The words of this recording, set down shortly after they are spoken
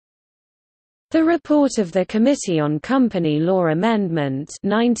The report of the Committee on Company Law Amendment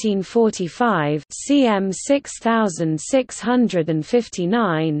 1945 CM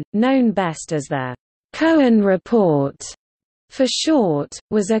 6659, known best as the Cohen Report for short,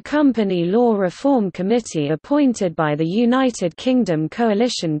 was a company law reform committee appointed by the United Kingdom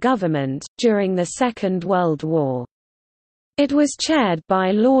coalition government, during the Second World War. It was chaired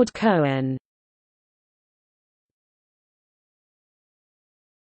by Lord Cohen.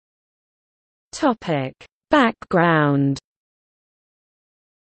 Background.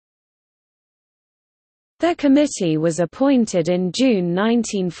 The committee was appointed in June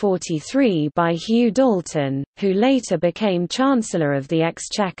 1943 by Hugh Dalton, who later became Chancellor of the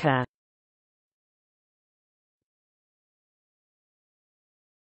Exchequer.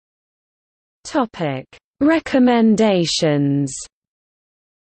 Recommendations.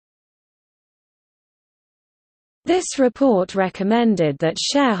 This report recommended that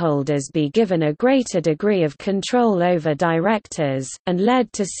shareholders be given a greater degree of control over directors, and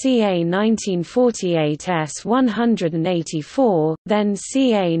led to CA 1948 S 184, then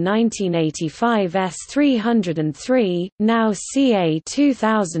CA 1985 S 303, now CA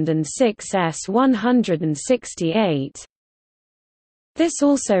 2006 S 168. This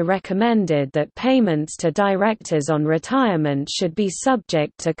also recommended that payments to directors on retirement should be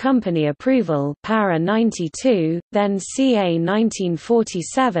subject to company approval para 92, then CA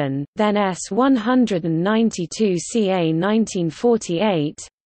 1947, then S 192 CA 1948.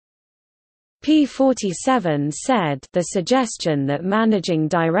 P47 said the suggestion that managing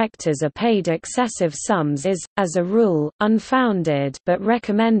directors are paid excessive sums is, as a rule, unfounded, but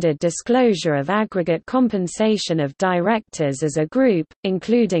recommended disclosure of aggregate compensation of directors as a group,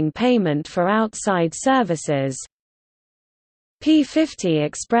 including payment for outside services. P50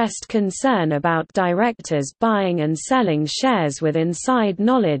 expressed concern about directors buying and selling shares with inside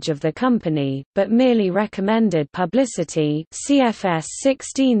knowledge of the company, but merely recommended publicity. CFS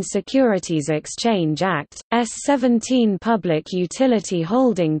 16 Securities Exchange Act, S17 Public Utility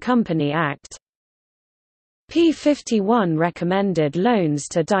Holding Company Act. P51 recommended loans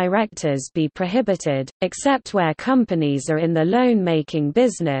to directors be prohibited, except where companies are in the loan-making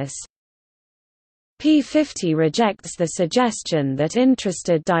business. P50 rejects the suggestion that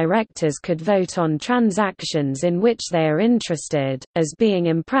interested directors could vote on transactions in which they are interested, as being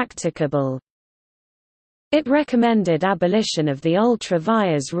impracticable. It recommended abolition of the ultra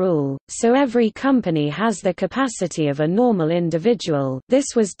vires rule, so every company has the capacity of a normal individual.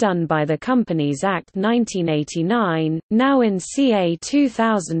 This was done by the Companies Act 1989, now in CA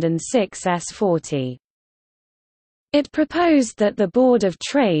 2006 S40. It proposed that the Board of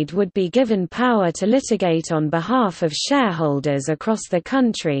Trade would be given power to litigate on behalf of shareholders across the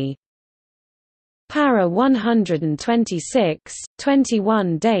country. Para 126,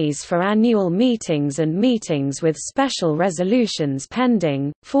 21 days for annual meetings and meetings with special resolutions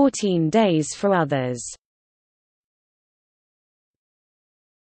pending, 14 days for others.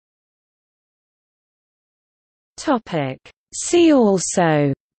 See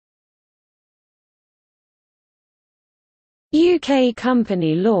also UK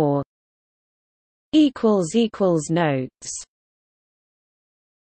company law == Notes